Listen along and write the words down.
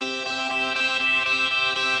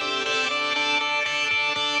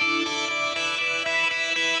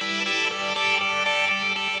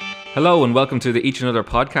Hello and welcome to the Each Another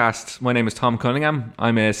podcast. My name is Tom Cunningham.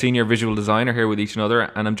 I'm a senior visual designer here with Each Another,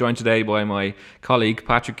 and I'm joined today by my colleague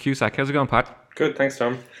Patrick Cusack. How's it going, Pat? Good, thanks,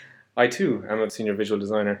 Tom. I too am a senior visual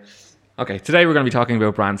designer. Okay, today we're going to be talking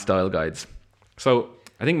about brand style guides. So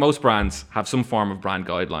I think most brands have some form of brand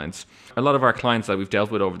guidelines. A lot of our clients that we've dealt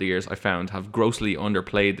with over the years, I found, have grossly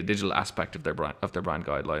underplayed the digital aspect of their brand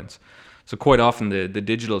guidelines. So quite often the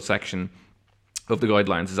digital section of the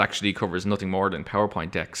guidelines actually covers nothing more than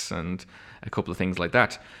PowerPoint decks and a couple of things like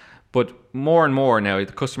that. But more and more now,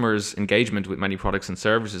 the customer's engagement with many products and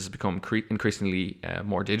services has become increasingly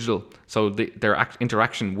more digital. So their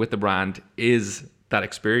interaction with the brand is that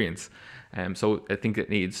experience. So I think it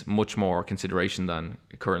needs much more consideration than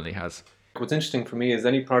it currently has. What's interesting for me is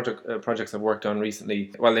any projects I've worked on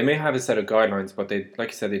recently, well, they may have a set of guidelines, but they, like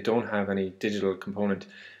you said, they don't have any digital component.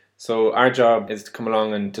 So our job is to come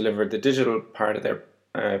along and deliver the digital part of their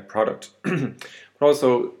product. But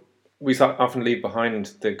also, we often leave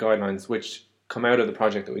behind the guidelines which come out of the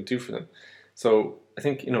project that we do for them. So I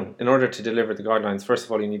think, in order to deliver the guidelines, first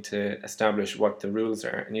of all, you need to establish what the rules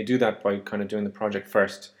are. And you do that by kind of doing the project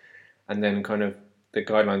first. And then kind of the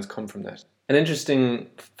guidelines come from that. An interesting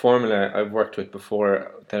formula I've worked with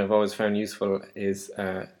before that I've always found useful is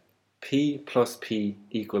P plus P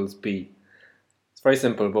equals B. It's very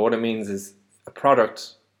simple, but what it means is a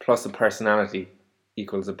product plus a personality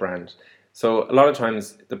equals a brand. So a lot of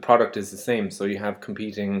times the product is the same. So you have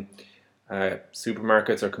competing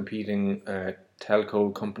supermarkets or competing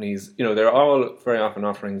telco companies. They're all very often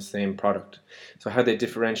offering the same product. So how they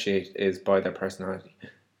differentiate is by their personality.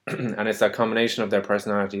 And it's that combination of their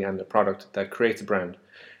personality and the product that creates a brand.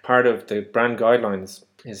 Part of the brand guidelines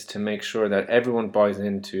is to make sure that everyone buys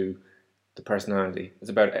into the personality. It's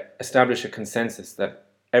about establish a consensus that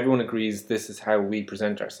everyone agrees this is how we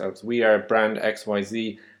present ourselves. We are brand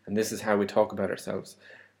XYZ and this is how we talk about ourselves.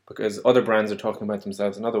 Because other brands are talking about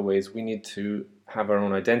themselves in other ways, we need to have our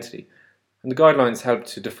own identity. And the guidelines help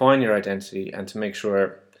to define your identity and to make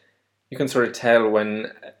sure you can sort of tell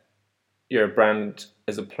when your brand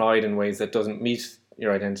is applied in ways that doesn't meet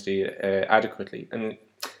your identity adequately. And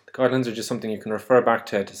the guidelines are just something you can refer back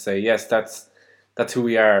to say, yes, that's who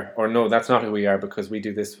we are, or no, that's not who we are because we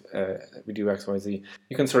do this, we do X, Y, Z.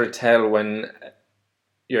 You can sort of tell when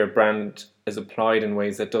your brand is applied in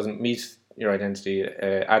ways that doesn't meet your identity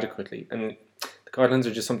adequately. And the guidelines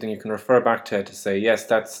are just something you can refer back to say, yes,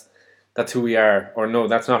 that's who we are, or no,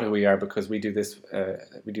 that's not who we are because we do this,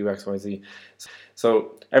 we do X, Y, Z.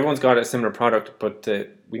 So everyone's got a similar product, but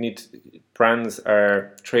brands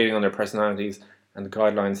are trading on their personalities, and the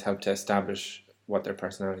guidelines help to establish what their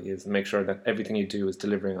personality is and make sure that everything you do is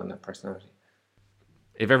delivering on that personality.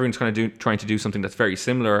 If everyone's kind of trying to do something that's very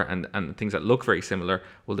similar and things that look very similar,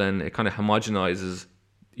 well, then it kind of homogenizes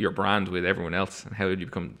your brand with everyone else. And how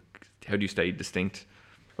do you stay distinct?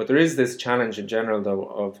 But there is this challenge in general, though,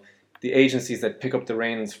 of the agencies that pick up the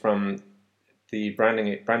reins from the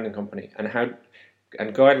branding company, and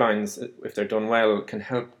guidelines, if they're done well, can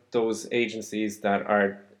help those agencies that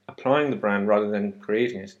are applying the brand rather than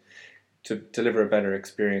creating it to deliver a better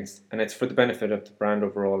experience. And it's for the benefit of the brand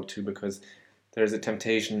overall too, because there's a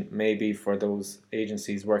temptation maybe for those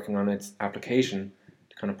agencies working on its application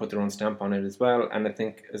to kind of put their own stamp on it as well. And I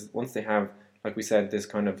think once they have, like we said, this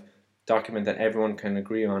kind of document that everyone can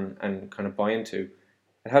agree on and kind of buy into,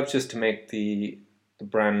 it helps just to make the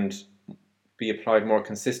brand be applied more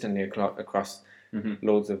consistently across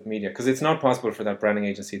loads of media. Because it's not possible for that branding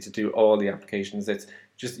agency to do all the applications. It's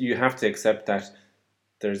just, you have to accept that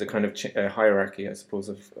there's a kind of hierarchy, I suppose,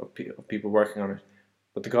 of people working on it.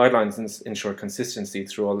 But the guidelines ensure consistency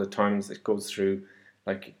through all the times it goes through,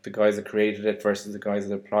 like the guys that created it versus the guys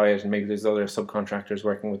that apply it, and maybe there's other subcontractors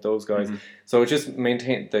working with those guys. So it just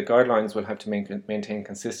the guidelines will have to maintain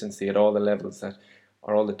consistency at all the levels that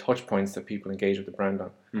are all the touch points that people engage with the brand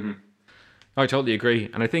on. I totally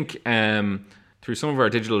agree. And I think through some of our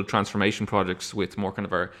digital transformation projects with more kind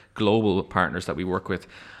of our global partners that we work with,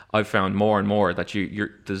 I've found more and more that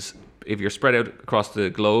if you're spread out across the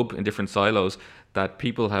globe in different silos, that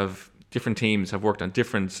different teams have worked on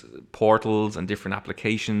different portals and different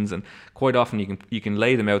applications, and quite often you can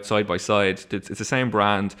lay them out side by side. It's the same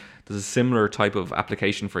brand. There's a similar type of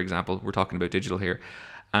application, for example. We're talking about digital here,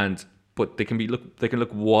 but they can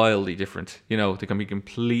look wildly different. They can be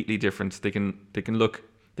completely different. They can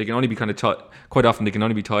only be quite often they can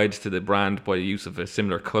only be tied to the brand by the use of a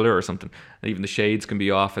similar color or something, and even the shades can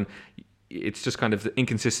be off, and it's just kind of the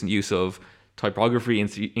inconsistent use of typography,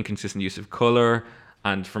 inconsistent use of color,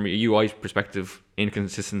 and from a UI perspective,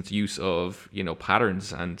 inconsistent use of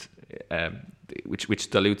patterns, and which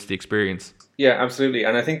dilutes the experience. Yeah, absolutely.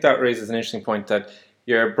 And I think that raises an interesting point that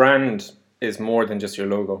your brand is more than just your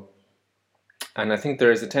logo. And I think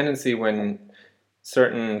there is a tendency when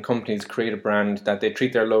certain companies create a brand that they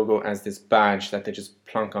treat their logo as this badge that they just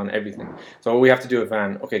plonk on everything. So we have to do a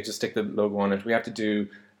van, okay, just stick the logo on it. We have to do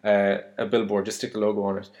a billboard, just stick the logo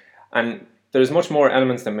on it. And there's much more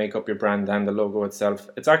elements that make up your brand than the logo itself.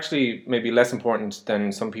 It's actually maybe less important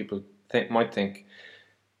than some people might think,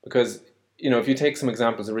 because if you take some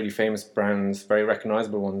examples of really famous brands, very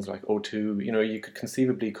recognizable ones like O2, you could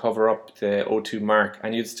conceivably cover up the O2 mark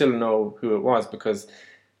and you'd still know who it was, because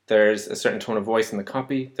there's a certain tone of voice in the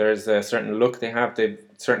copy. There's a certain look they have. They've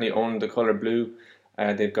certainly owned the color blue.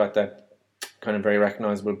 They've got that kind of very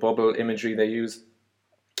recognizable bubble imagery they use.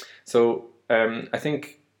 So I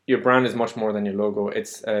think your brand is much more than your logo.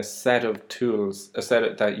 It's a set of tools,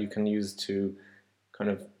 that you can use to kind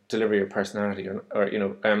of deliver your personality,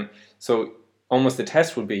 so almost the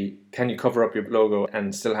test would be, can you cover up your logo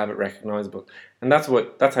and still have it recognizable? And that's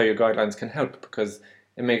how your guidelines can help, because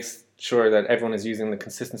it makes sure that everyone is using the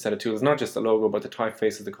consistent set of tools, not just the logo, but the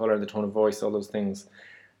typefaces, the color, the tone of voice, all those things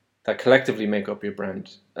that collectively make up your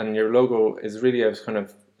brand. And your logo is really a kind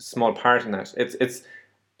of small part in that. It's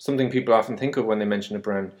something people often think of when they mention a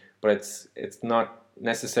brand, but it's not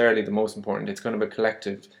necessarily the most important. It's kind of a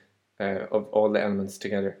collective of all the elements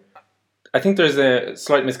together. I think there's a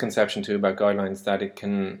slight misconception too about guidelines, that it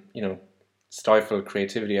can, stifle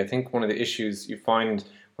creativity. I think one of the issues you find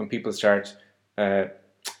when people start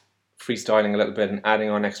freestyling a little bit and adding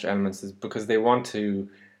on extra elements is because they want to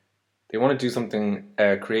do something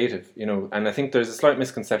creative, and I think there's a slight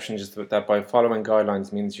misconception just that by following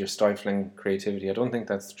guidelines means you're stifling creativity. I don't think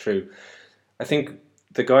that's true. I think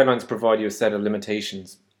the guidelines provide you a set of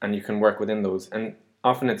limitations and you can work within those, and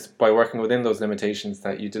often it's by working within those limitations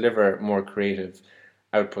that you deliver more creative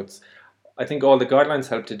outputs. I think all the guidelines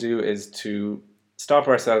help to do is to stop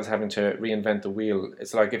ourselves having to reinvent the wheel.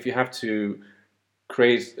 It's like if you have to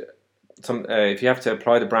create if you have to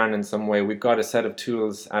apply the brand in some way, we've got a set of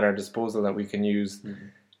tools at our disposal that we can use.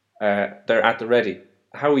 Mm-hmm. They're at the ready.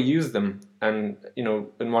 How we use them and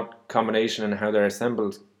in what combination and how they're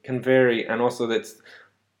assembled can vary, and also that's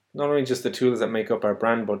not only just the tools that make up our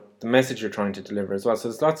brand, but the message you're trying to deliver as well. So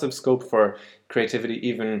there's lots of scope for creativity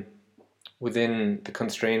even within the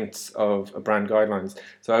constraints of a brand guidelines.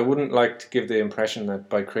 So I wouldn't like to give the impression that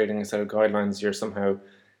by creating a set of guidelines you're somehow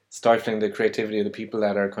stifling the creativity of the people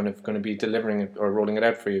that are kind of going to be delivering it or rolling it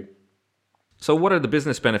out for you. So what are the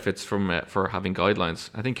business benefits for having guidelines?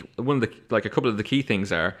 I think a couple of the key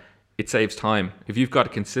things are, it saves time. If you've got a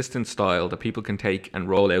consistent style that people can take and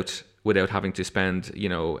roll out without having to spend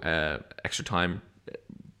extra time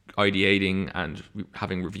ideating and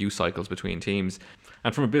having review cycles between teams.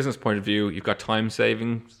 And from a business point of view, you've got time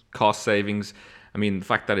savings, cost savings. I mean, the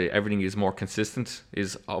fact that everything is more consistent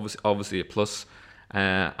is obviously a plus.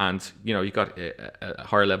 And you've got a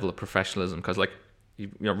higher level of professionalism, because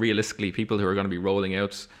realistically, people who are going to be rolling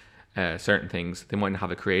out certain things, they might not have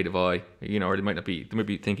a creative eye, or they might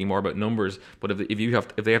be thinking more about numbers. But if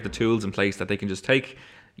they have the tools in place that they can just take,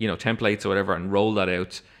 templates or whatever and roll that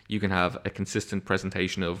out, you can have a consistent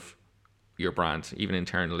presentation of your brand, even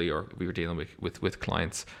internally, or if we were dealing with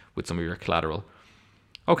clients with some of your collateral.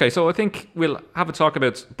 Okay, so I think we'll have a talk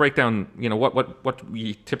about breakdown, what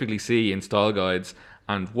we typically see in style guides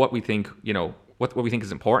and what we think, what we think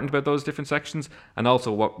is important about those different sections, and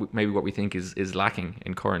also what we think is lacking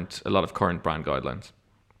in a lot of current brand guidelines.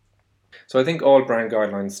 So I think all brand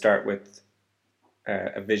guidelines start with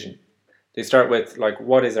a vision. They start with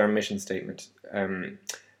what is our mission statement?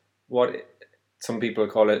 What some people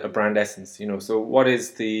call it a brand essence. So what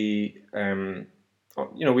is the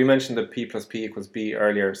we mentioned the P plus P equals B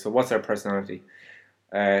earlier. So what's our personality?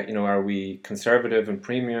 Are we conservative and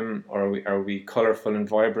premium, or are we colorful and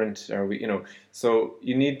vibrant? Are we, so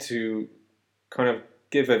you need to kind of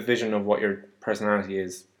give a vision of what your personality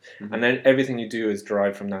is. Mm-hmm. And then everything you do is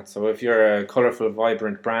derived from that. So if you're a colorful,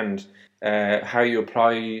 vibrant brand, how you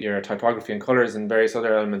apply your typography and colors and various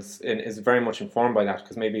other elements is very much informed by that,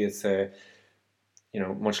 because maybe it's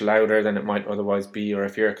much louder than it might otherwise be. Or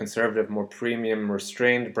if you're a conservative, more premium,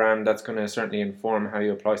 restrained brand, that's going to certainly inform how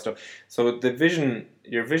you apply stuff. So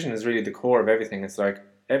your vision is really the core of everything. It's like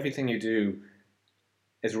everything you do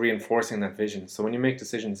is reinforcing that vision. So when you make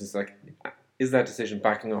decisions, it's like, is that decision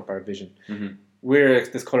backing up our vision? Mm-hmm. We're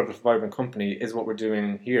this colorful, vibrant company. Is what we're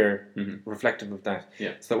doing here reflective of that?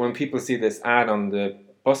 Yeah. So that when people see this ad on the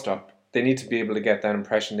bus stop, they need to be able to get that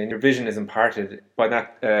impression. Then your vision is imparted by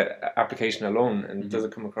that application alone, and does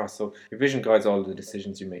it come across? So your vision guides all the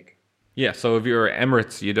decisions you make. Yeah. So if you're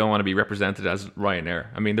Emirates, you don't want to be represented as Ryanair.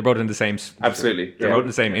 I mean, they're both in the same. Absolutely. They're both in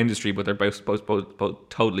the same industry, but they're both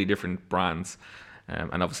totally different brands.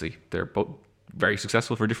 and obviously they're both very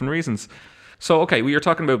successful for different reasons. So, okay, we were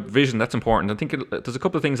talking about vision. That's important. I think there's a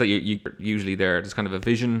couple of things that you usually there's kind of a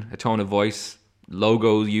vision, a tone of voice,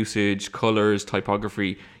 logo usage, colors,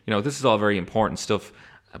 typography. This is all very important stuff.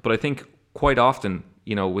 But I think quite often,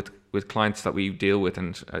 with clients that we deal with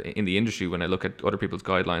and in the industry, when I look at other people's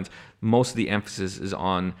guidelines, most of the emphasis is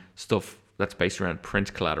on stuff that's based around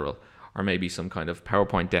print collateral, or maybe some kind of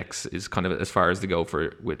PowerPoint decks is kind of as far as they go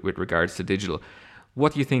with regards to digital.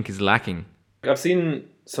 What do you think is lacking? I've seen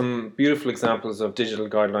some beautiful examples of digital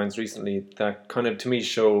guidelines recently that kind of, to me,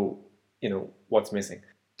 show, what's missing.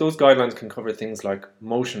 Those guidelines can cover things like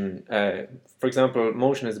motion. For example,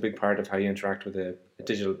 motion is a big part of how you interact with a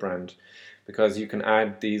digital brand, because you can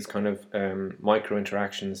add these kind of micro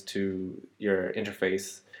interactions to your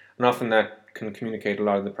interface, and often that can communicate a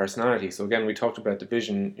lot of the personality. So again, we talked about the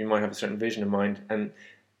vision. You might have a certain vision in mind, and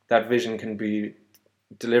that vision can be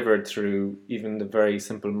delivered through even the very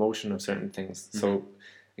simple motion of certain things. Mm-hmm. So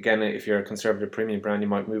again, if you're a conservative premium brand, you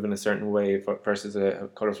might move in a certain way versus a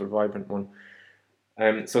colourful, vibrant one.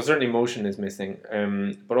 So certainly motion is missing.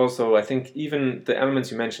 But also I think even the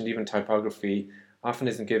elements you mentioned, even typography, often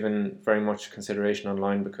isn't given very much consideration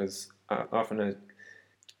online, because often an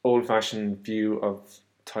old-fashioned view of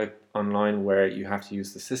type online where you have to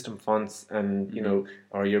use the system fonts and,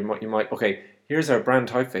 or you might, okay, here's our brand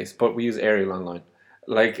typeface, but we use Arial online.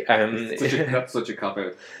 Like that's such a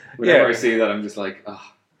cop-out. Whenever I see that, I'm just like, oh.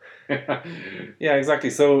 Yeah, exactly.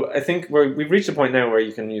 So I think we've reached a point now where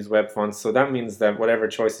you can use web fonts. So that means that whatever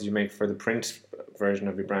choices you make for the print version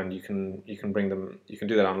of your brand, you can bring them. You can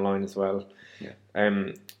do that online as well.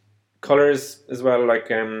 Yeah. Colors as well. Like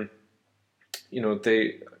they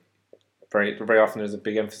very often there's a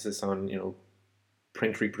big emphasis on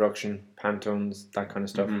print reproduction, Pantones, that kind of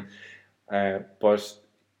stuff. Mm-hmm. But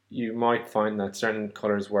you might find that certain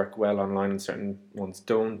colors work well online and certain ones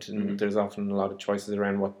don't, and mm-hmm. there's often a lot of choices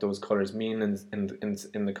around what those colors mean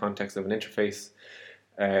in the context of an interface.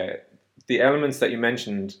 The elements that you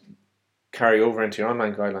mentioned carry over into your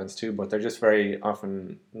online guidelines too, but they're just very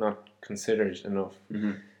often not considered enough.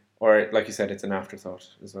 Mm-hmm. Or, like you said, it's an afterthought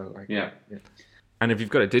as well. Yeah. And if you've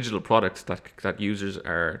got a digital product that users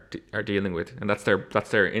are dealing with, and that's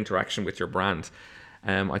their interaction with your brand,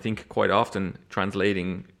 I think quite often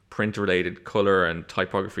translating print-related color and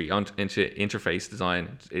typography into interface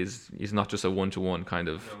design is not just a one-to-one kind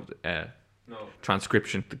of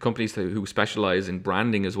transcription. The companies who specialize in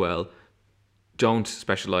branding as well don't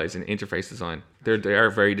specialize in interface design. They are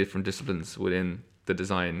very different disciplines within the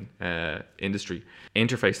design industry.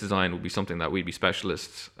 Interface design would be something that we'd be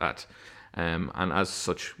specialists at, and as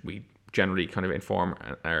such, we generally kind of inform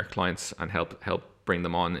our clients and help bring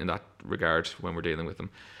them on in that regard when we're dealing with them.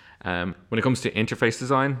 When it comes to interface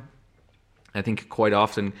design, I think quite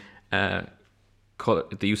often the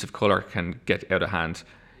use of color can get out of hand.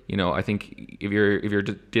 I think if you're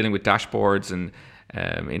dealing with dashboards and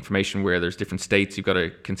information where there's different states, you've got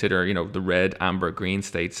to consider the red, amber, green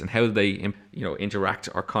states and how they interact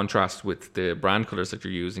or contrast with the brand colors that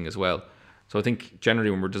you're using as well. So I think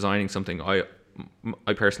generally when we're designing something, I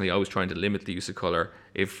personally always trying to limit the use of color.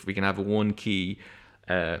 If we can have one key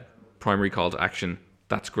primary call to action,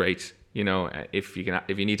 that's great. If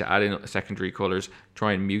you need to add in secondary colors,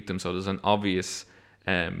 try and mute them so there's an obvious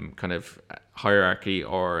kind of hierarchy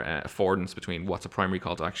or affordance between what's a primary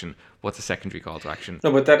call to action, what's a secondary call to action.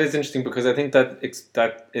 No, but that is interesting, because I think that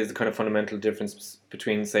is the kind of fundamental difference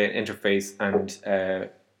between, say, an interface and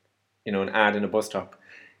an ad in a bus stop.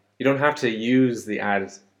 You don't have to use the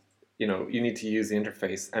ad. You need to use the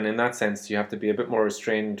interface, and in that sense, you have to be a bit more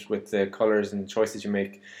restrained with the colors and choices you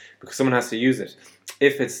make, because someone has to use it.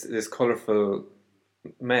 If it's this colorful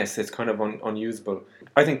mess, it's kind of unusable.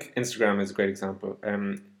 I think Instagram is a great example.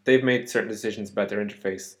 They've made certain decisions about their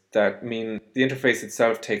interface that mean the interface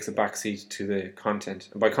itself takes a backseat to the content.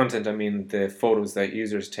 And by content, I mean the photos that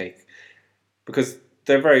users take, because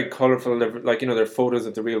they're very colorful. They're they're photos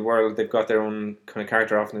of the real world. They've got their own kind of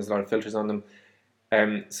character. Often there's a lot of filters on them.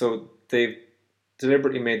 So they've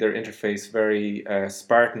deliberately made their interface very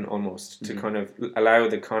Spartan almost, to kind of allow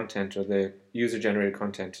the content or the user-generated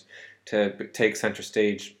content to take center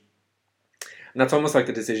stage. And that's almost like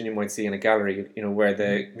the decision you might see in a gallery, where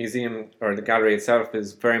the museum or the gallery itself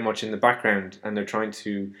is very much in the background and they're trying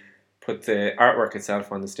to put the artwork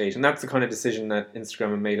itself on the stage. And that's the kind of decision that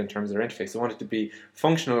Instagram have made in terms of their interface. They want it to be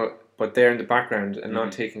functional, but they're in the background and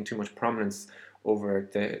not taking too much prominence over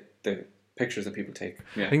the pictures that people take.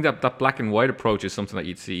 Yeah. I think that black and white approach is something that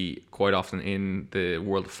you'd see quite often in the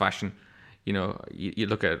world of fashion. You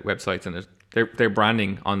look at websites and their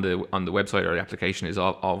branding on the website or the application is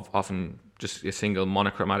often just a single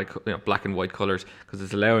monochromatic, black and white colors, because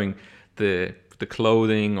it's allowing the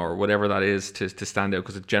clothing or whatever that is to stand out,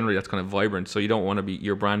 because generally that's kind of vibrant. So you don't want to be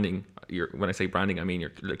your branding. When I say branding, I mean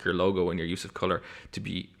your logo and your use of color to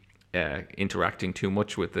be interacting too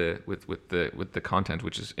much with the content,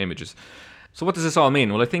 which is images. So what does this all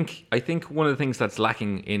mean? Well, I think one of the things that's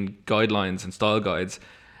lacking in guidelines and style guides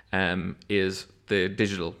is the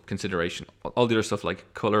digital consideration. All the other stuff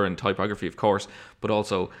like color and typography, of course, but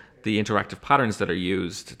also the interactive patterns that are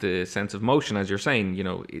used, the sense of motion, as you're saying,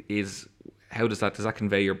 is how does that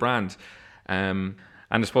convey your brand? And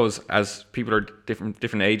I suppose as people are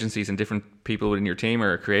different agencies and different people within your team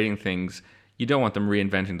are creating things, you don't want them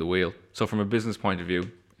reinventing the wheel. So from a business point of view,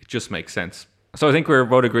 it just makes sense. So I think we're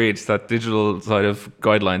both agreed that digital side of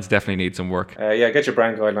guidelines definitely need some work. Get your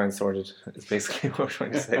brand guidelines sorted is basically what we're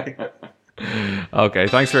trying to say. Okay,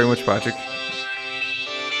 thanks very much, Patrick.